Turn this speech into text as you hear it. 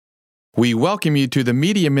We welcome you to the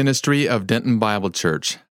media ministry of Denton Bible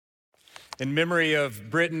Church. In memory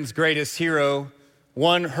of Britain's greatest hero,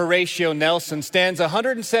 one Horatio Nelson stands a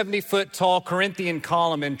 170-foot tall Corinthian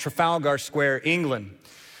column in Trafalgar Square, England.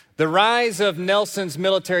 The rise of Nelson's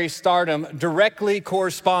military stardom directly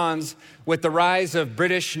corresponds with the rise of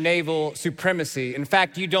British naval supremacy. In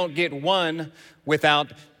fact, you don't get one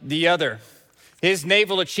without the other. His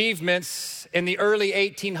naval achievements in the early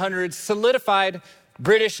 1800s solidified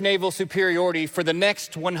British naval superiority for the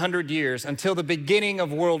next 100 years until the beginning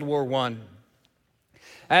of World War I.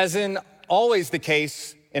 As in always the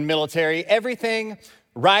case in military, everything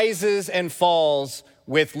rises and falls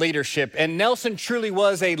with leadership. And Nelson truly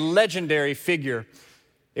was a legendary figure.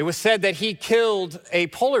 It was said that he killed a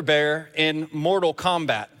polar bear in mortal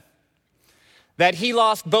combat, that he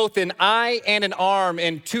lost both an eye and an arm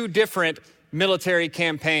in two different military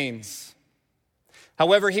campaigns.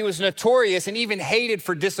 However, he was notorious and even hated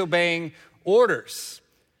for disobeying orders.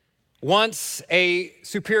 Once a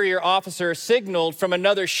superior officer signaled from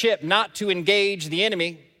another ship not to engage the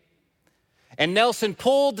enemy, and Nelson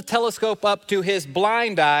pulled the telescope up to his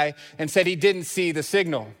blind eye and said he didn't see the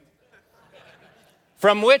signal.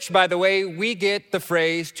 From which, by the way, we get the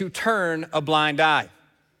phrase to turn a blind eye.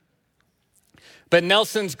 But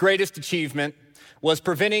Nelson's greatest achievement was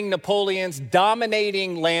preventing Napoleon's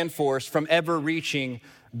dominating land force from ever reaching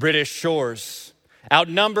British shores.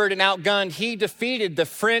 Outnumbered and outgunned, he defeated the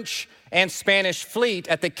French and Spanish fleet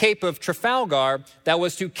at the Cape of Trafalgar that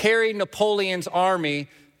was to carry Napoleon's army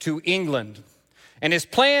to England. And his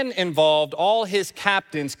plan involved all his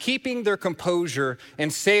captains keeping their composure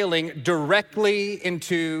and sailing directly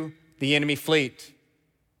into the enemy fleet.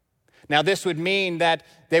 Now, this would mean that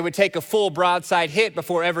they would take a full broadside hit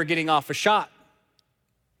before ever getting off a shot.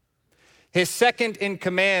 His second in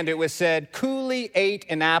command, it was said, coolly ate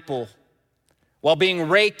an apple while being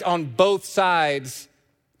raked on both sides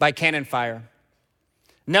by cannon fire.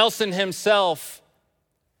 Nelson himself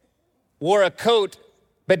wore a coat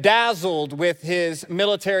bedazzled with his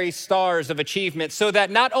military stars of achievement so that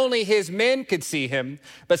not only his men could see him,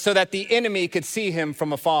 but so that the enemy could see him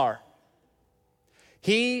from afar.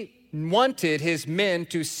 He wanted his men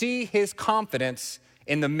to see his confidence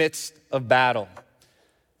in the midst of battle,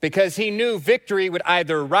 because he knew victory would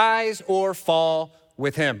either rise or fall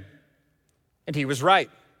with him. And he was right,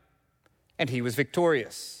 and he was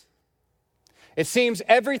victorious. It seems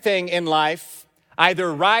everything in life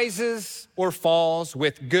either rises or falls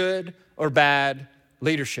with good or bad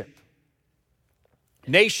leadership.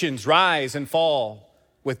 Nations rise and fall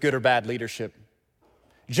with good or bad leadership.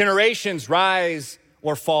 Generations rise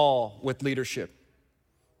or fall with leadership.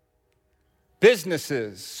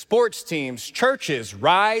 Businesses, sports teams, churches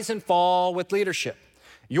rise and fall with leadership.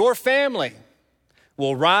 Your family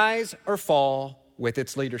will rise or fall with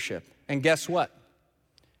its leadership. And guess what?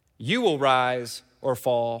 You will rise or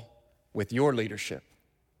fall with your leadership.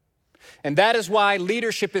 And that is why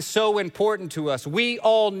leadership is so important to us. We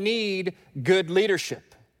all need good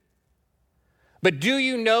leadership. But do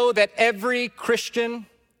you know that every Christian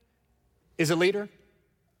is a leader?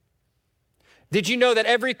 Did you know that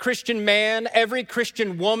every Christian man, every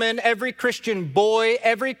Christian woman, every Christian boy,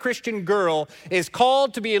 every Christian girl is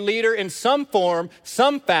called to be a leader in some form,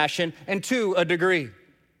 some fashion, and to a degree?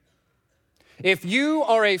 If you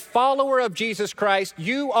are a follower of Jesus Christ,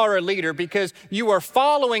 you are a leader because you are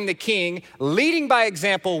following the King, leading by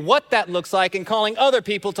example what that looks like, and calling other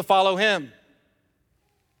people to follow him.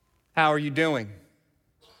 How are you doing?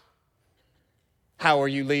 How are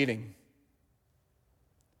you leading?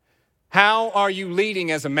 How are you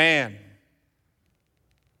leading as a man?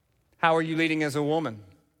 How are you leading as a woman?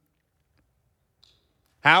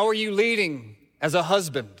 How are you leading as a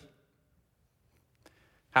husband?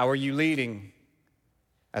 How are you leading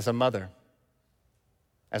as a mother,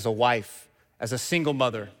 as a wife, as a single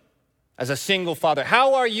mother, as a single father?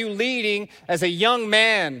 How are you leading as a young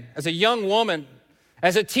man, as a young woman,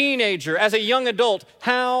 as a teenager, as a young adult?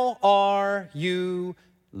 How are you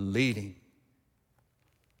leading?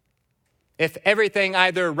 If everything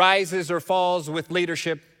either rises or falls with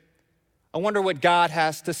leadership, I wonder what God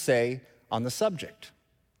has to say on the subject.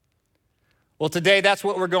 Well, today that's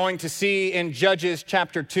what we're going to see in Judges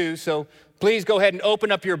chapter 2. So please go ahead and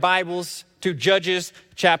open up your Bibles to Judges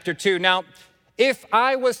chapter 2. Now, if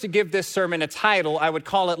I was to give this sermon a title, I would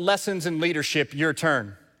call it Lessons in Leadership, Your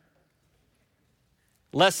Turn.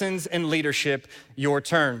 Lessons in Leadership, Your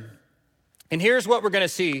Turn. And here's what we're going to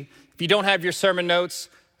see. If you don't have your sermon notes,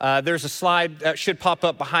 there's a slide that should pop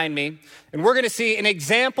up behind me. And we're going to see an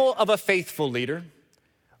example of a faithful leader.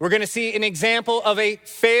 We're going to see an example of a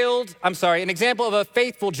faithful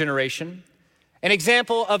generation. an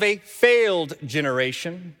example of a failed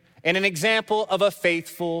generation, and an example of a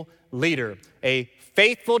faithful leader. A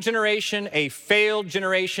faithful generation, a failed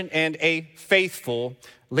generation, and a faithful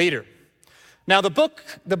leader. Now, the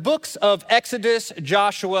books of Exodus,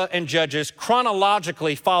 Joshua, and Judges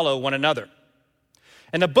chronologically follow one another.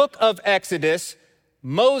 In the book of Exodus,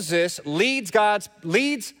 Moses leads God's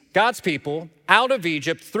people out of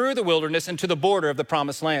Egypt through the wilderness and to the border of the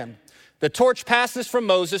promised land. The torch passes from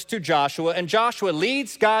Moses to Joshua, and Joshua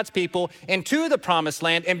leads God's people into the promised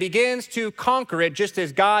land and begins to conquer it just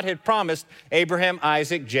as God had promised Abraham,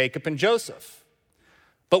 Isaac, Jacob, and Joseph.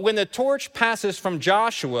 But when the torch passes from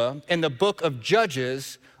Joshua in the book of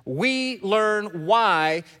Judges, we learn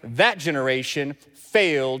why that generation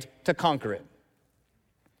failed to conquer it.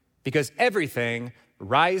 Because everything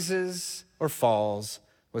rises or falls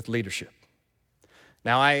with leadership.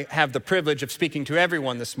 Now, I have the privilege of speaking to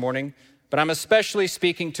everyone this morning, but I'm especially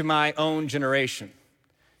speaking to my own generation.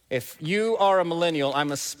 If you are a millennial,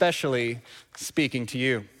 I'm especially speaking to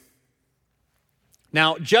you.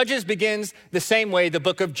 Now, Judges begins the same way the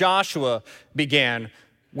book of Joshua began,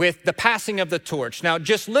 with the passing of the torch. Now,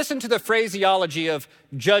 just listen to the phraseology of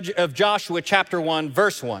Joshua chapter 1,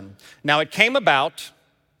 verse 1. Now, it came about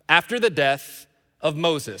after the death of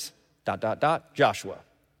Moses, ... Joshua.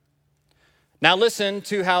 Now listen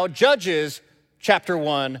to how Judges chapter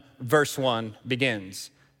 1, verse 1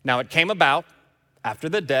 begins. Now it came about after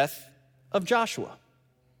the death of Joshua.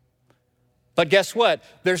 But guess what?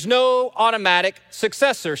 There's no automatic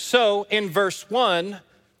successor. So in verse 1,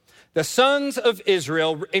 the sons of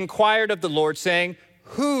Israel inquired of the Lord, saying,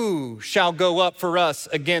 "Who shall go up for us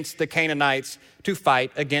against the Canaanites to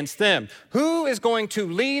fight against them? Who is going to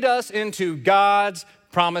lead us into God's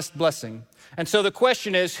promised blessing?" And so the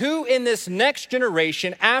question is, who in this next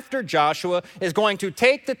generation after Joshua is going to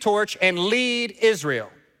take the torch and lead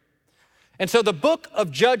Israel? And so the book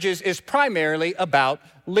of Judges is primarily about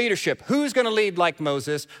leadership. Who's going to lead like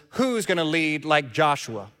Moses? Who's going to lead like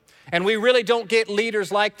Joshua? And we really don't get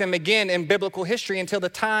leaders like them again in biblical history until the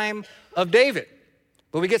time of David.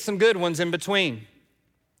 But we get some good ones in between.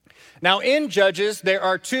 Now in Judges, there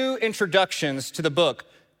are two introductions to the book.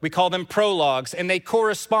 We call them prologues, and they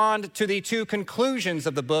correspond to the two conclusions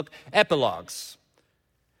of the book, epilogues.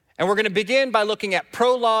 And we're going to begin by looking at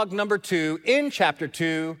prologue number 2 in chapter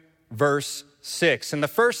 2, verse 6. And the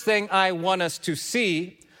first thing I want us to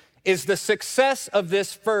see is the success of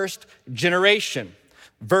this first generation.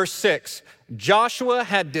 Verse 6, Joshua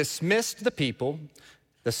had dismissed the people,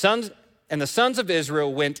 the sons of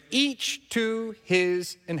Israel went each to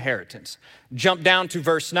his inheritance. Jump down to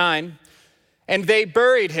verse 9. And they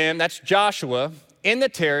buried him, that's Joshua, in the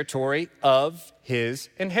territory of his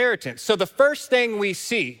inheritance. So the first thing we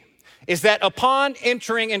see is that upon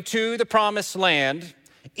entering into the promised land,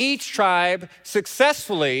 each tribe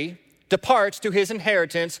successfully departs to his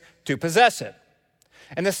inheritance to possess it.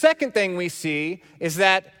 And the second thing we see is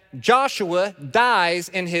that Joshua dies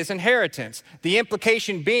in his inheritance. The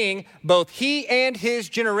implication being both he and his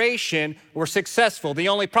generation were successful. The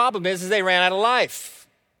only problem is they ran out of life.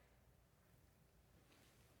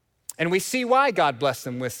 And we see why God blessed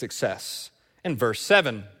them with success. In verse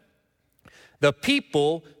 7, the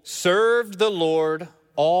people served the Lord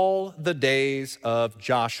all the days of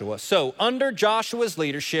Joshua. So under Joshua's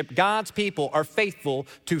leadership, God's people are faithful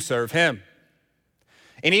to serve him.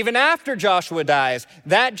 And even after Joshua dies,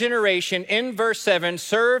 that generation in verse 7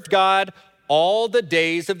 served God all the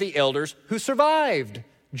days of the elders who survived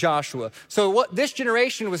Joshua. So this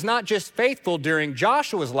generation was not just faithful during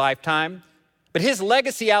Joshua's lifetime, but his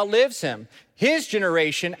legacy outlives him. His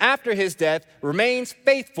generation after his death remains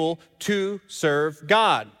faithful to serve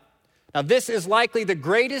God. Now, this is likely the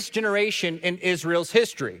greatest generation in Israel's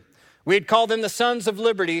history. We'd call them the Sons of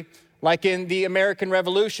Liberty, like in the American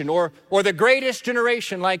Revolution, or the greatest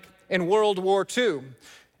generation, like in World War II.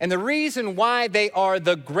 And the reason why they are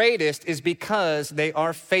the greatest is because they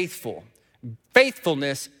are faithful.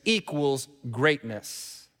 Faithfulness equals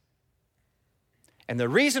greatness. And the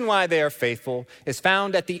reason why they are faithful is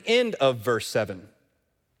found at the end of verse 7.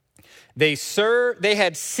 They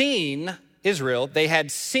had seen, Israel, they had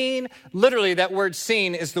seen, literally that word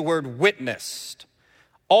seen is the word witnessed,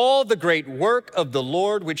 all the great work of the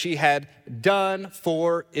Lord which he had done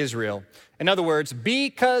for Israel. In other words,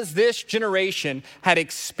 because this generation had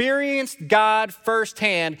experienced God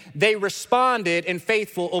firsthand, they responded in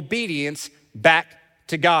faithful obedience back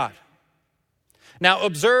to God. Now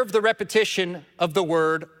observe the repetition of the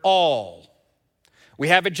word all. We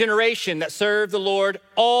have a generation that served the Lord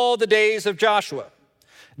all the days of Joshua.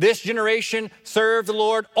 This generation served the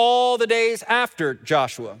Lord all the days after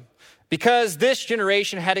Joshua. because this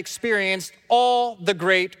generation had experienced all the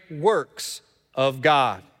great works of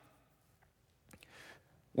God.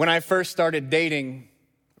 When I first started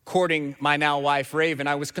courting my now wife, Raven,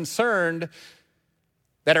 I was concerned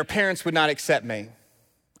that her parents would not accept me.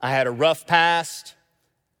 I had a rough past.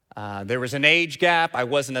 There was an age gap. I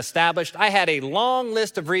wasn't established. I had a long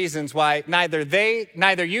list of reasons why neither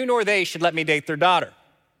you nor they should let me date their daughter.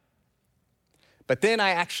 But then I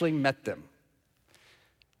actually met them.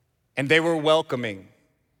 And they were welcoming.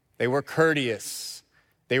 They were courteous.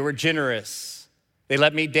 They were generous. They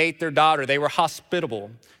let me date their daughter. They were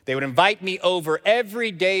hospitable. They would invite me over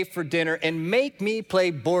every day for dinner and make me play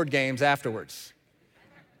board games afterwards.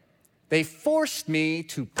 They forced me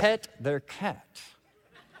to pet their cat.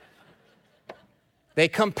 They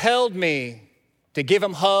compelled me to give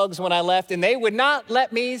them hugs when I left, and they would not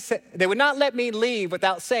let me leave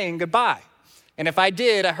without saying goodbye. And if I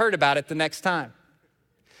did, I heard about it the next time.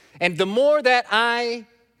 And the more that I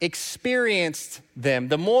experienced them,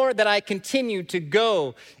 the more that I continued to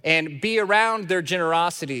go and be around their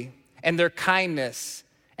generosity and their kindness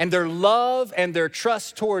and their love and their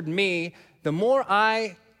trust toward me, the more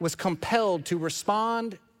I was compelled to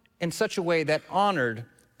respond in such a way that honored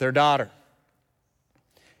their daughter.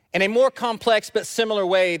 In a more complex but similar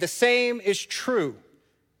way, the same is true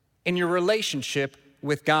in your relationship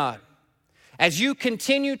with God. As you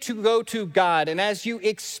continue to go to God and as you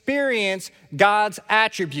experience God's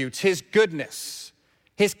attributes, His goodness,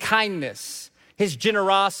 His kindness, His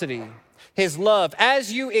generosity, His love,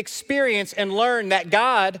 as you experience and learn that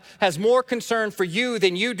God has more concern for you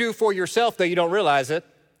than you do for yourself, though you don't realize it,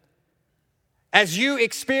 as you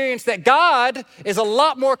experience that God is a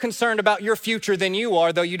lot more concerned about your future than you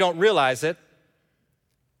are, though you don't realize it,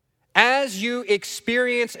 as you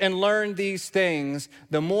experience and learn these things,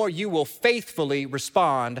 the more you will faithfully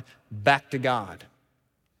respond back to God.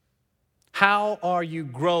 How are you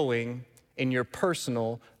growing in your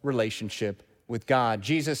personal relationship with God?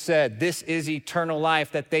 Jesus said, "This is eternal life,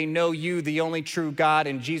 that they know you, the only true God,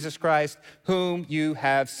 and Jesus Christ, whom you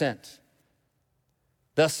have sent.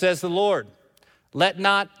 Thus says the Lord, let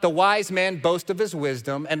not the wise man boast of his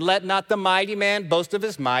wisdom, and let not the mighty man boast of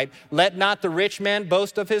his might. Let not the rich man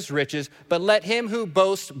boast of his riches, but let him who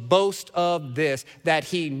boasts boast of this, that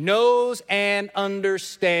he knows and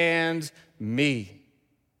understands me."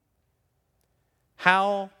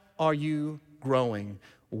 How are you growing?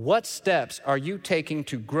 What steps are you taking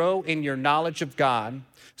to grow in your knowledge of God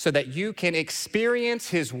so that you can experience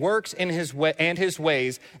His works and His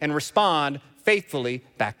ways and respond faithfully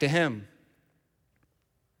back to Him?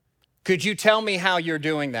 Could you tell me how you're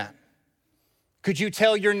doing that? Could you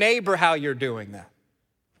tell your neighbor how you're doing that?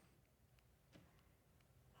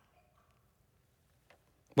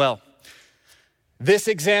 Well, this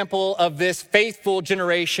example of this faithful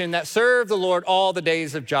generation that served the Lord all the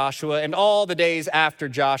days of Joshua and all the days after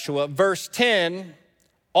Joshua, verse 10,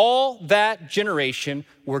 all that generation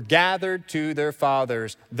were gathered to their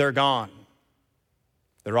fathers. They're gone.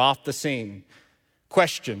 They're off the scene.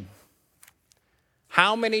 Question: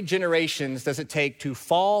 how many generations does it take to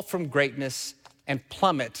fall from greatness and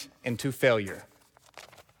plummet into failure?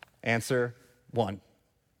 Answer: 1.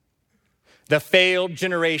 The failed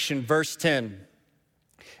generation, verse 10.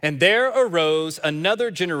 And there arose another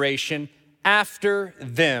generation after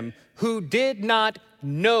them who did not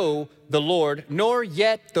know the Lord, nor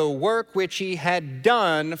yet the work which He had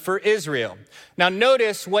done for Israel. Now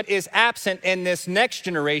notice what is absent in this next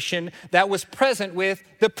generation that was present with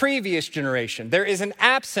the previous generation. There is an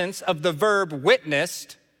absence of the verb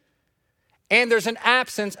witnessed, and there's an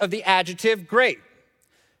absence of the adjective great.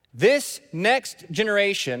 This next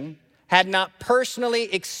generation had not personally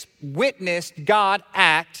witnessed God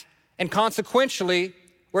act, and consequentially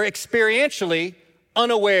were experientially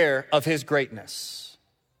unaware of His greatness.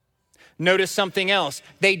 Notice something else.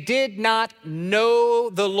 They did not know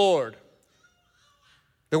the Lord.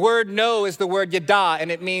 The word know is the word yada,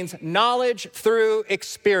 and it means knowledge through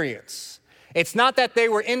experience. It's not that they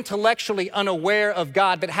were intellectually unaware of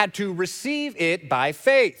God, but had to receive it by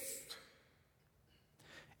faith.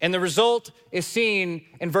 And the result is seen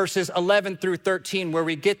in verses 11 through 13, where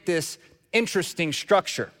we get this interesting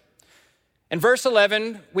structure. In verse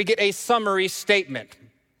 11, we get a summary statement.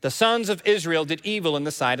 The sons of Israel did evil in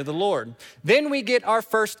the sight of the Lord. Then we get our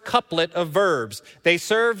first couplet of verbs. They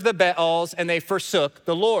served the Baals and they forsook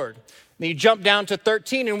the Lord. Then you jump down to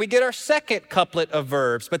 13 and we get our second couplet of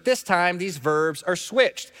verbs. But this time these verbs are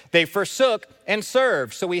switched. They forsook and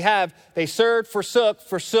served. So we have they served,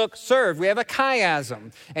 forsook, served. We have a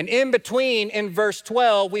chiasm. And in between, in verse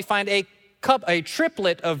 12, we find a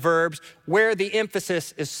triplet of verbs where the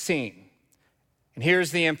emphasis is seen. And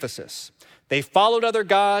here's the emphasis. They followed other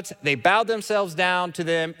gods, they bowed themselves down to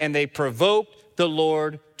them, and they provoked the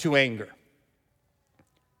Lord to anger.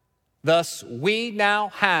 Thus, we now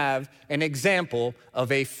have an example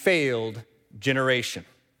of a failed generation.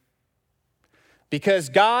 Because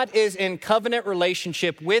God is in covenant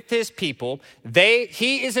relationship with his people,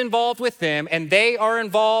 he is involved with them, and they are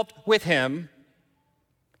involved with him.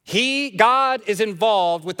 God is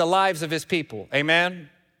involved with the lives of his people. Amen?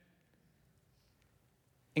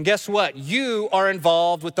 And guess what? You are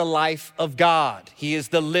involved with the life of God. He is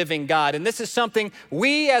the living God. And this is something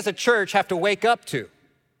we as a church have to wake up to.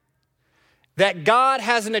 That God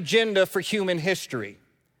has an agenda for human history.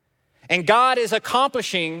 And God is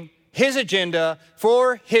accomplishing his agenda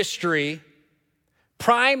for history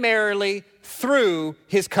primarily through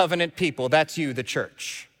his covenant people. That's you, the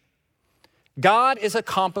church. God is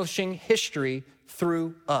accomplishing history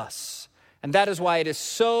through us. And that is why it is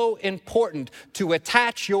so important to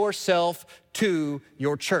attach yourself to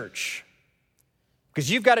your church. Because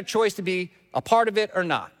you've got a choice to be a part of it or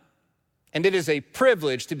not. And it is a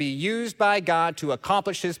privilege to be used by God to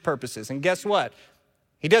accomplish his purposes. And guess what?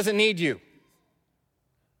 He doesn't need you.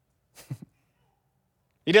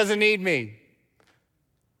 He doesn't need me.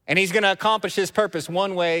 And he's going to accomplish his purpose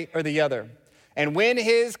one way or the other. And when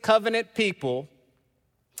his covenant people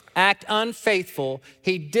act unfaithful,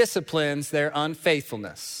 he disciplines their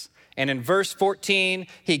unfaithfulness. And in verse 14,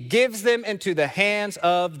 he gives them into the hands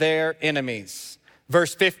of their enemies.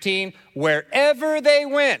 Verse 15, wherever they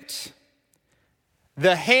went,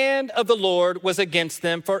 the hand of the Lord was against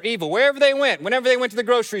them for evil. Wherever they went, whenever they went to the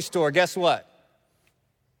grocery store, guess what?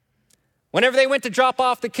 Whenever they went to drop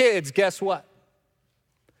off the kids, guess what?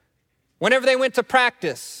 Whenever they went to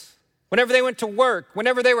practice, whenever they went to work,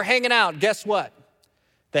 whenever they were hanging out, guess what?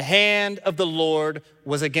 The hand of the Lord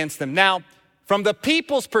was against them. Now, from the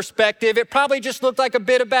people's perspective, it probably just looked like a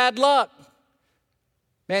bit of bad luck.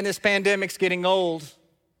 Man, this pandemic's getting old.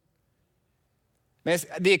 Man,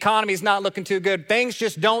 the economy's not looking too good. Things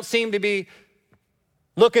just don't seem to be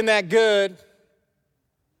looking that good.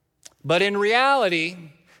 But in reality,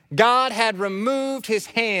 God had removed his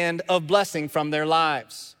hand of blessing from their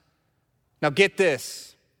lives. Now get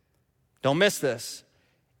this. Don't miss this.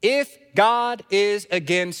 If God is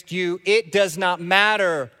against you, it does not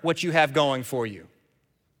matter what you have going for you.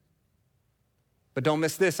 But don't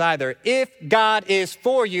miss this either. If God is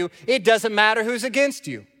for you, it doesn't matter who's against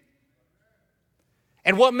you.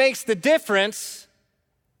 And what makes the difference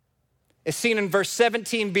is seen in verse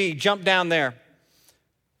 17b. Jump down there.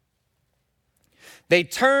 They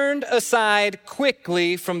turned aside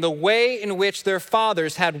quickly from the way in which their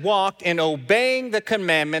fathers had walked in obeying the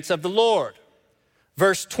commandments of the Lord.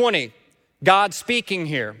 Verse 20, God speaking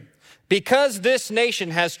here. Because this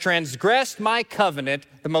nation has transgressed my covenant,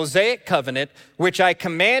 the Mosaic covenant, which I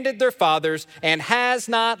commanded their fathers, and has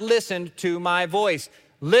not listened to my voice.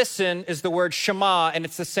 Listen is the word shema, and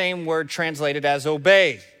it's the same word translated as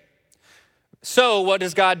obey. So what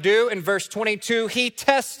does God do? In verse 22, he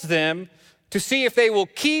tests them to see if they will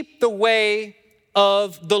keep the way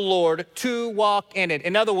of the Lord to walk in it.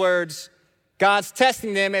 In other words, God's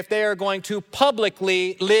testing them if they are going to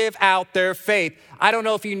publicly live out their faith. I don't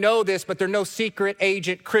know if you know this, but there are no secret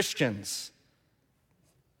agent Christians.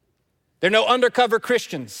 There are no undercover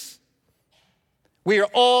Christians. We are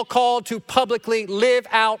all called to publicly live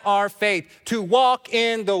out our faith, to walk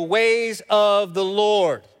in the ways of the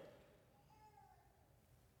Lord.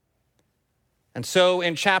 And so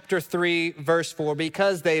in chapter 3, verse 4,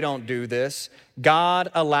 because they don't do this, God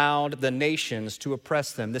allowed the nations to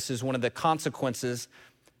oppress them. This is one of the consequences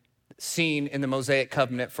seen in the Mosaic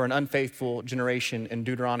covenant for an unfaithful generation in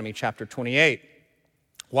Deuteronomy chapter 28.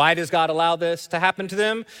 Why does God allow this to happen to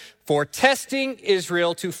them? For testing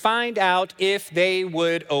Israel to find out if they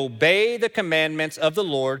would obey the commandments of the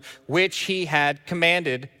Lord, which he had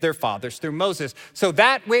commanded their fathers through Moses. So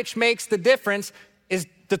that which makes the difference is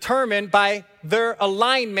determined by their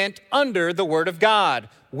alignment under the word of God.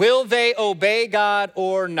 Will they obey God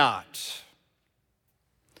or not?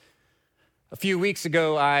 A few weeks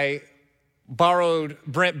ago, I borrowed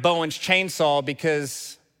Brent Bowen's chainsaw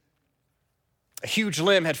because a huge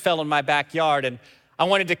limb had fell in my backyard, and I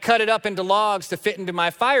wanted to cut it up into logs to fit into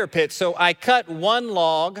my fire pit. So I cut one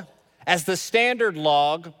log as the standard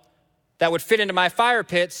log that would fit into my fire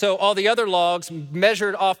pit, so all the other logs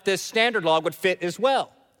measured off this standard log would fit as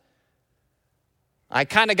well. I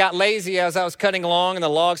kind of got lazy as I was cutting along, and the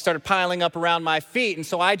logs started piling up around my feet, and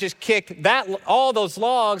so I just kicked all those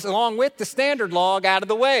logs along with the standard log out of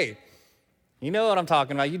the way. You know what I'm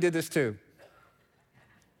talking about. You did this too.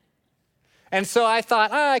 And so I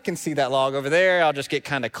thought, I can see that log over there. I'll just get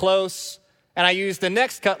kind of close. and I used the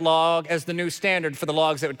next cut log as the new standard for the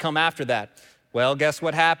logs that would come after that. Well, guess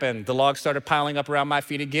what happened? The logs started piling up around my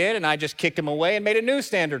feet again, and I just kicked them away and made a new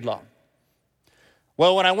standard log.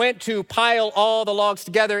 Well, when I went to pile all the logs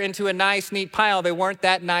together into a nice, neat pile, they weren't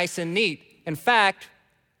that nice and neat. In fact,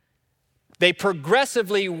 they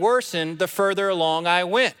progressively worsened the further along I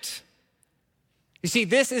went. You see,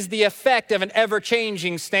 this is the effect of an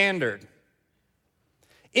ever-changing standard.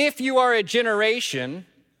 If you are a generation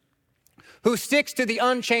who sticks to the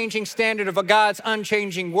unchanging standard of God's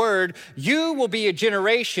unchanging word, you will be a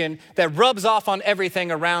generation that rubs off on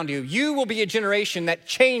everything around you. You will be a generation that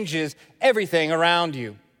changes everything around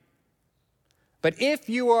you. But if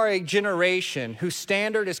you are a generation whose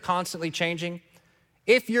standard is constantly changing,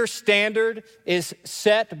 if your standard is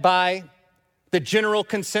set by the general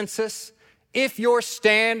consensus, if your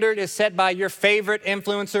standard is set by your favorite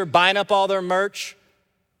influencer buying up all their merch,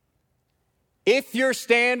 if your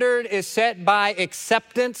standard is set by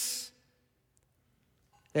acceptance,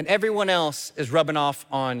 then everyone else is rubbing off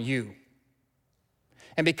on you.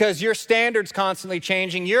 And because your standard's constantly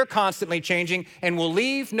changing, you're constantly changing and will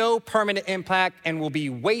leave no permanent impact and will be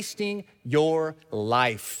wasting your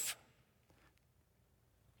life.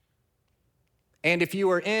 And if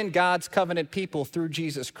you are in God's covenant people through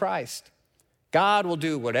Jesus Christ, God will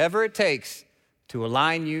do whatever it takes to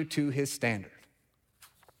align you to his standard.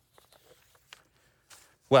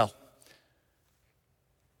 Well,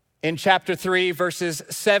 in chapter 3, verses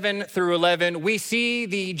 7 through 11, we see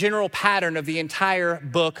the general pattern of the entire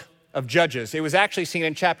book of Judges. It was actually seen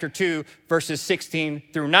in chapter 2, verses 16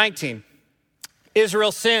 through 19.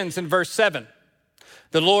 Israel sins in verse 7.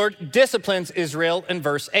 The Lord disciplines Israel in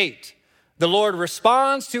verse 8. The Lord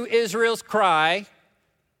responds to Israel's cry.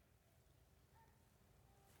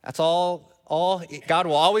 That's all. God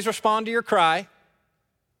will always respond to your cry.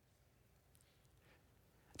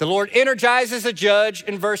 The Lord energizes a judge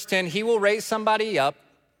in verse 10. He will raise somebody up.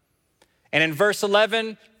 And in verse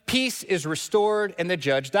 11, peace is restored and the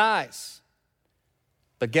judge dies.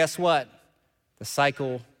 But guess what? The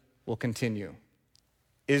cycle will continue.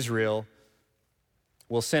 Israel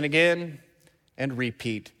will sin again and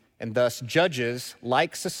repeat. And thus, Judges,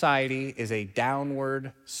 like society, is a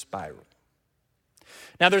downward spiral.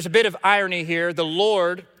 Now, there's a bit of irony here. The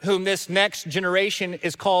Lord, whom this next generation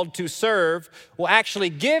is called to serve, will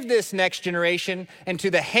actually give this next generation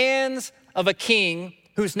into the hands of a king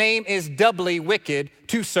whose name is doubly wicked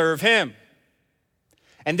to serve him.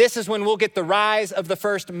 And this is when we'll get the rise of the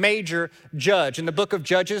first major judge. In the book of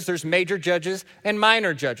Judges, there's major judges and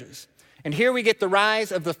minor judges. And here we get the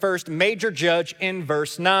rise of the first major judge in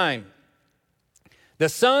verse 9. The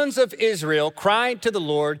sons of Israel cried to the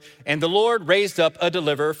Lord, and the Lord raised up a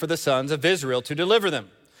deliverer for the sons of Israel to deliver them.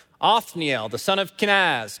 Othniel, the son of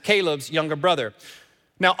Kenaz, Caleb's younger brother.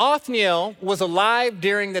 Now, Othniel was alive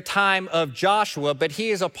during the time of Joshua, but he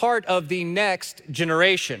is a part of the next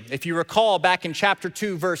generation. If you recall, back in chapter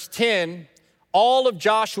 2, verse 10, all of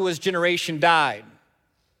Joshua's generation died.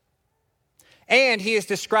 And he is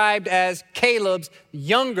described as Caleb's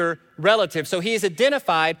younger relative. So he is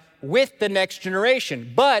identified with the next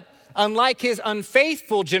generation. But unlike his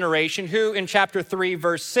unfaithful generation, who in chapter 3,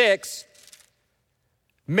 verse 6,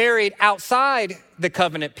 married outside the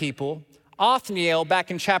covenant people, Othniel,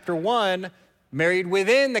 back in chapter 1, married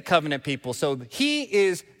within the covenant people. So he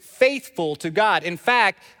is faithful to God. In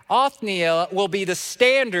fact, Othniel will be the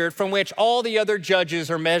standard from which all the other judges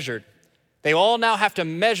are measured. They all now have to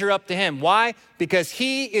measure up to him. Why? Because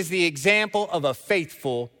he is the example of a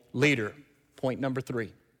faithful leader. Point number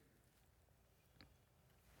 3.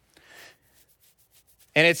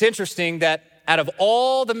 And it's interesting that out of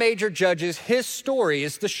all the major judges, his story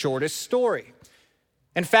is the shortest story.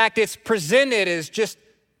 In fact, it's presented as just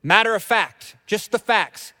matter of fact, just the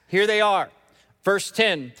facts. Here they are. Verse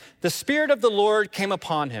 10, the Spirit of the Lord came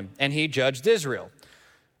upon him, and he judged Israel.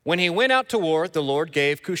 When he went out to war, the Lord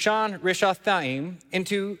gave Cushan-Rishathaim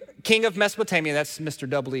into king of Mesopotamia, that's Mr.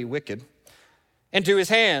 Doubly Wicked, into his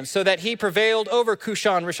hands, so that he prevailed over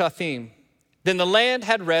Cushan-Rishathaim. Then the land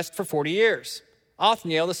had rest for 40 years.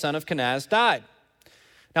 Othniel, the son of Kenaz, died.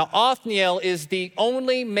 Now, Othniel is the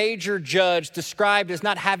only major judge described as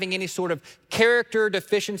not having any sort of character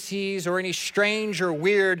deficiencies or any strange or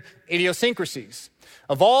weird idiosyncrasies.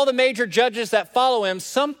 Of all the major judges that follow him,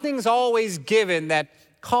 something's always given that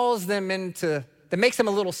calls them into, that makes them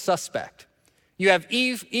a little suspect. You have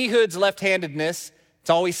Ehud's left-handedness. It's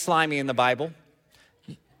always slimy in the Bible.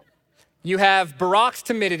 You have Barak's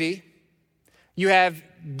timidity. You have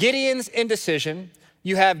Gideon's indecision.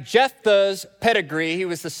 You have Jephthah's pedigree. He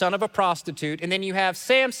was the son of a prostitute. And then you have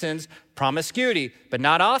Samson's promiscuity, but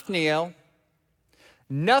not Othniel.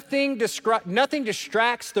 Nothing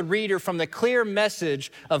distracts the reader from the clear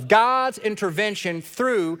message of God's intervention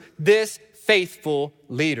through this faithful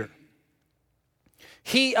leader.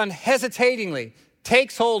 He unhesitatingly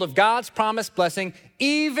takes hold of God's promised blessing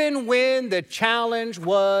even when the challenge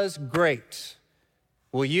was great.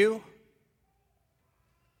 Will you?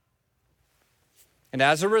 And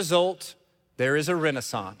as a result, there is a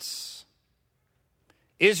renaissance.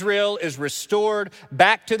 Israel is restored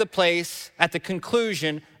back to the place at the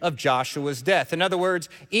conclusion of Joshua's death. In other words,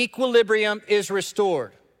 equilibrium is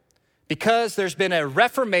restored because there's been a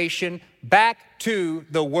reformation back to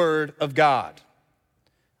the Word of God.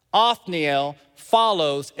 Othniel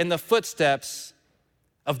follows in the footsteps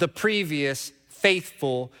of the previous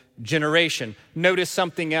faithful generation. Notice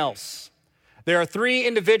something else. There are three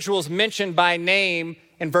individuals mentioned by name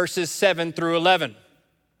in verses 7 through 11.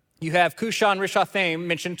 You have Cushan Rishathaim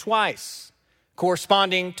mentioned twice.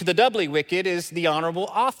 Corresponding to the doubly wicked is the honorable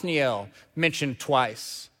Othniel mentioned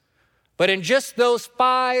twice. But in just those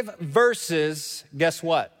 5 verses, guess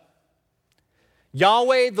what?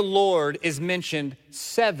 Yahweh the Lord is mentioned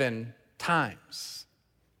 7 times.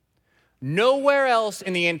 Nowhere else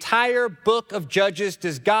in the entire book of Judges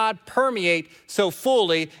does God permeate so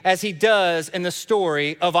fully as he does in the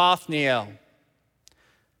story of Othniel.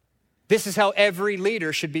 This is how every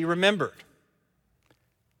leader should be remembered.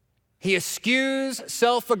 He eschews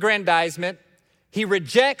self-aggrandizement. He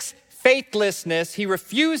rejects faithlessness. He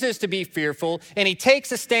refuses to be fearful, and he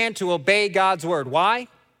takes a stand to obey God's word. Why?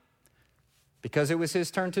 Because it was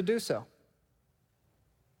his turn to do so.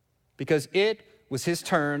 Because it was his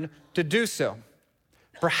turn to do so.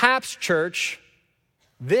 Perhaps, church,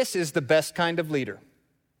 this is the best kind of leader.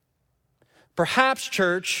 Perhaps,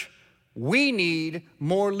 church, we need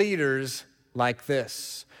more leaders like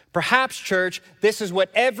this. Perhaps, church, this is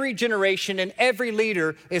what every generation and every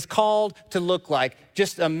leader is called to look like.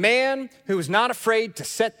 Just a man who is not afraid to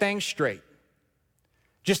set things straight.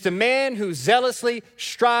 Just a man who zealously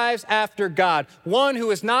strives after God. One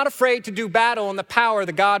who is not afraid to do battle in the power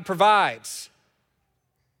that God provides.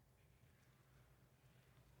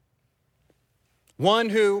 One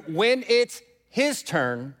who, when it's his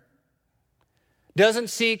turn, doesn't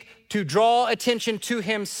seek to draw attention to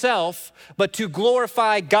himself, but to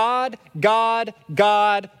glorify God, God,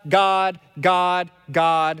 God, God, God,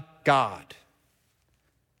 God, God.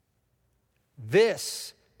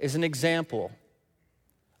 This is an example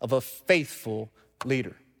of a faithful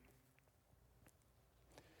leader.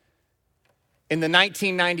 In the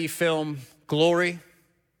 1990 film Glory,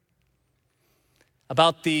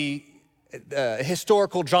 about the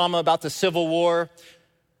historical drama about the Civil War,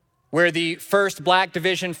 where the 1st Black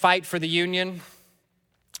Division fight for the Union,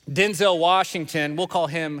 Denzel Washington, we'll call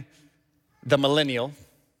him the millennial.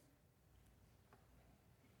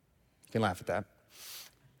 You can laugh at that.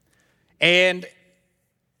 And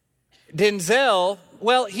Denzel,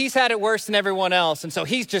 well, he's had it worse than everyone else, and so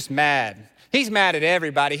he's just mad. He's mad at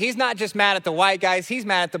everybody. He's not just mad at the white guys, he's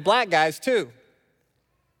mad at the black guys too.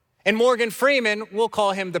 And Morgan Freeman, we'll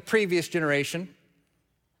call him the previous generation.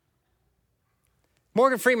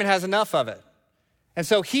 Morgan Freeman has enough of it. And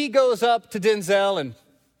so he goes up to Denzel and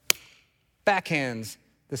backhands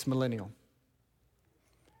this millennial.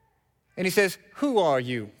 And he says, "Who are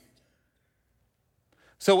you?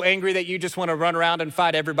 So angry that you just want to run around and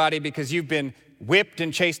fight everybody because you've been whipped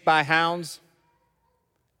and chased by hounds?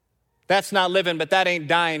 That's not living, but that ain't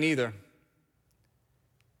dying either.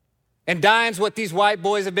 And dying's what these white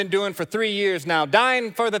boys have been doing for 3 years now.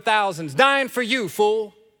 Dying for the thousands. Dying for you,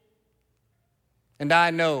 fool. And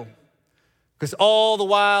I know, because all the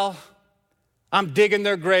while, I'm digging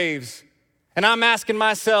their graves. And I'm asking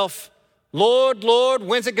myself, Lord, Lord,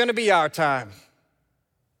 when's it going to be our time?"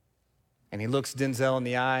 And he looks Denzel in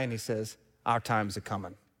the eye and he says, "Our time's a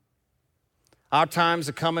coming. Our time's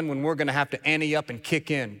a coming when we're going to have to ante up and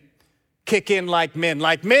kick in. Kick in like men,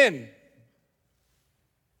 like men."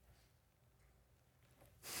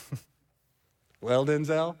 Well,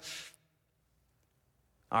 Denzel,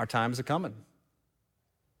 our time's a coming.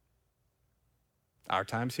 Our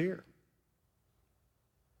time's here.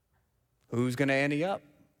 Who's going to ante up?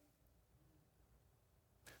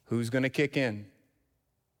 Who's going to kick in?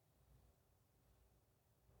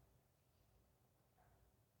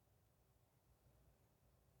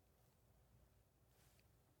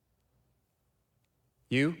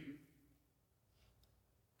 You?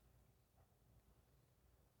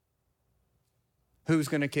 Who's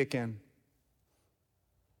going to kick in?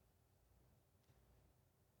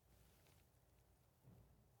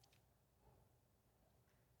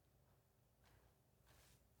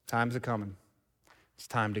 Time's a coming. It's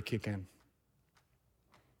time to kick in.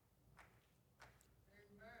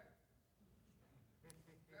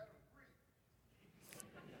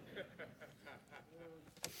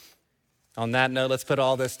 On that note, let's put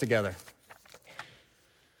all this together.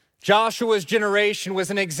 Joshua's generation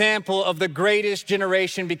was an example of the greatest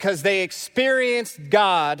generation because they experienced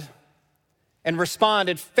God and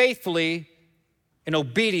responded faithfully in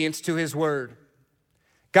obedience to his word.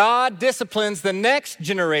 God disciplines the next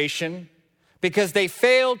generation because they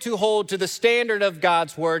failed to hold to the standard of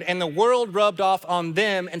God's word, and the world rubbed off on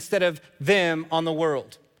them instead of them on the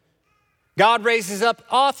world. God raises up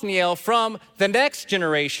Othniel from the next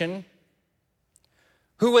generation,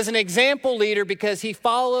 who was an example leader because he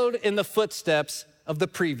followed in the footsteps of the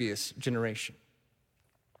previous generation.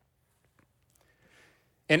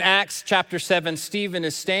 In Acts chapter 7, Stephen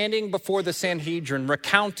is standing before the Sanhedrin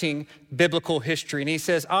recounting biblical history. And he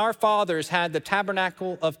says, our fathers had the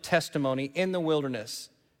tabernacle of testimony in the wilderness.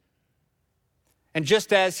 And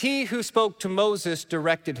just as he who spoke to Moses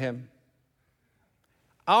directed him,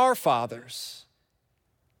 our fathers,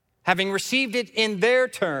 having received it in their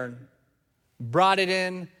turn, brought it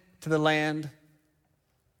in to the land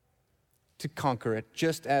to conquer it,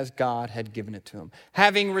 just as God had given it to him.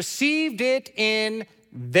 Having received it in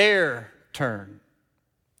their turn.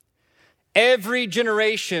 Every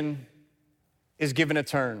generation is given a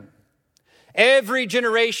turn. Every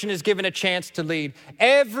generation is given a chance to lead.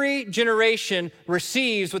 Every generation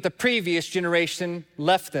receives what the previous generation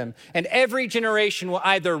left them. And every generation will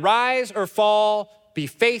either rise or fall, be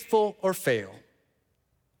faithful or fail.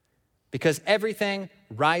 Because everything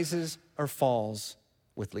rises or falls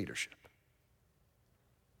with leadership.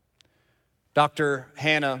 Dr.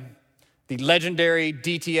 Hanna, the legendary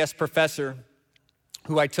DTS professor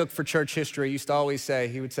who I took for church history, used to always say,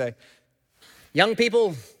 he would say, young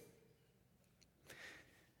people,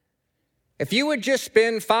 if you would just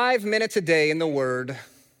spend 5 minutes a day in the Word,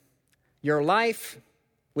 your life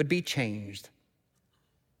would be changed.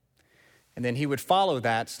 And then he would follow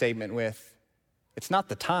that statement with, it's not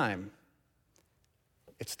the time,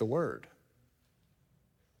 it's the Word.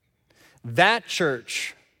 That,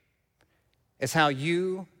 church, is how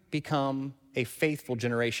you become a faithful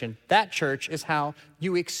generation. That, church, is how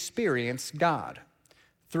you experience God,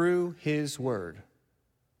 through his word.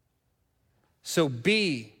 So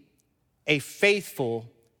be a faithful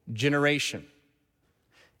generation.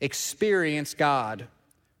 Experience God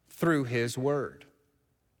through his word.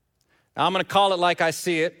 Now, I'm going to call it like I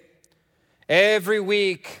see it. Every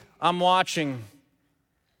week I'm watching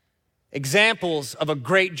examples of a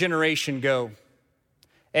great generation go.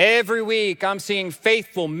 Every week, I'm seeing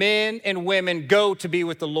faithful men and women go to be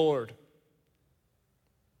with the Lord.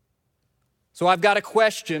 So I've got a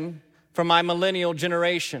question for my millennial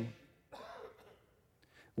generation.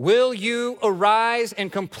 Will you arise and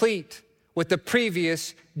complete what the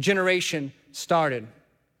previous generation started?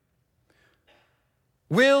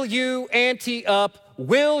 Will you ante up?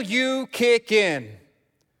 Will you kick in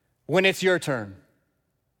when it's your turn?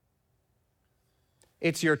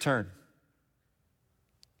 It's your turn.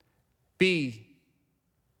 Be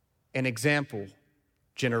an example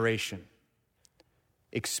generation.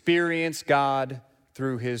 Experience God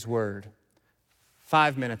through his word.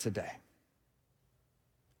 5 minutes a day.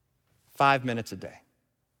 5 minutes a day.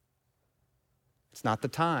 It's not the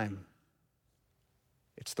time,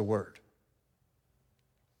 it's the word.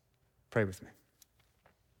 Pray with me.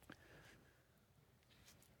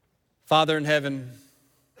 Father in heaven,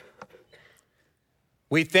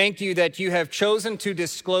 we thank you that you have chosen to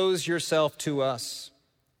disclose yourself to us.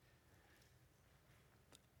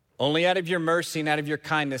 Only out of your mercy and out of your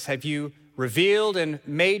kindness have you revealed and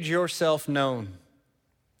made yourself known.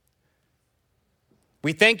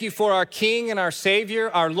 We thank you for our King and our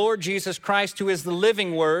Savior, our Lord Jesus Christ, who is the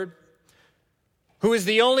living Word, who is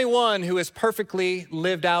the only one who has perfectly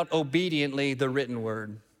lived out obediently the written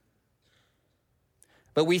Word.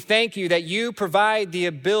 But we thank you that you provide the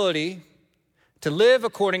ability to live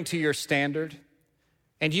according to your standard,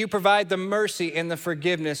 and you provide the mercy and the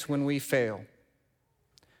forgiveness when we fail.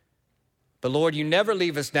 But Lord, you never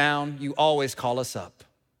leave us down, you always call us up.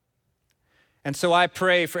 And so I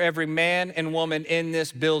pray for every man and woman in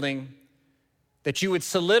this building that you would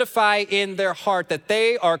solidify in their heart that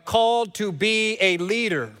they are called to be a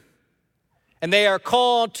leader, and they are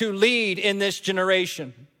called to lead in this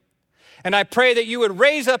generation. And I pray that you would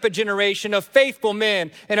raise up a generation of faithful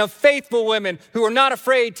men and of faithful women who are not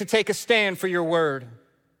afraid to take a stand for your word.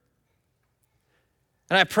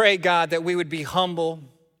 And I pray, God, that we would be humble,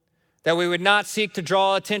 that we would not seek to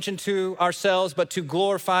draw attention to ourselves, but to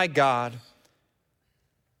glorify God.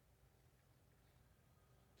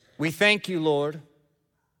 We thank you, Lord.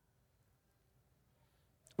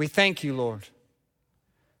 We thank you, Lord.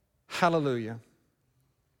 Hallelujah.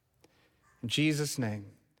 In Jesus' name.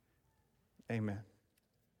 Amen.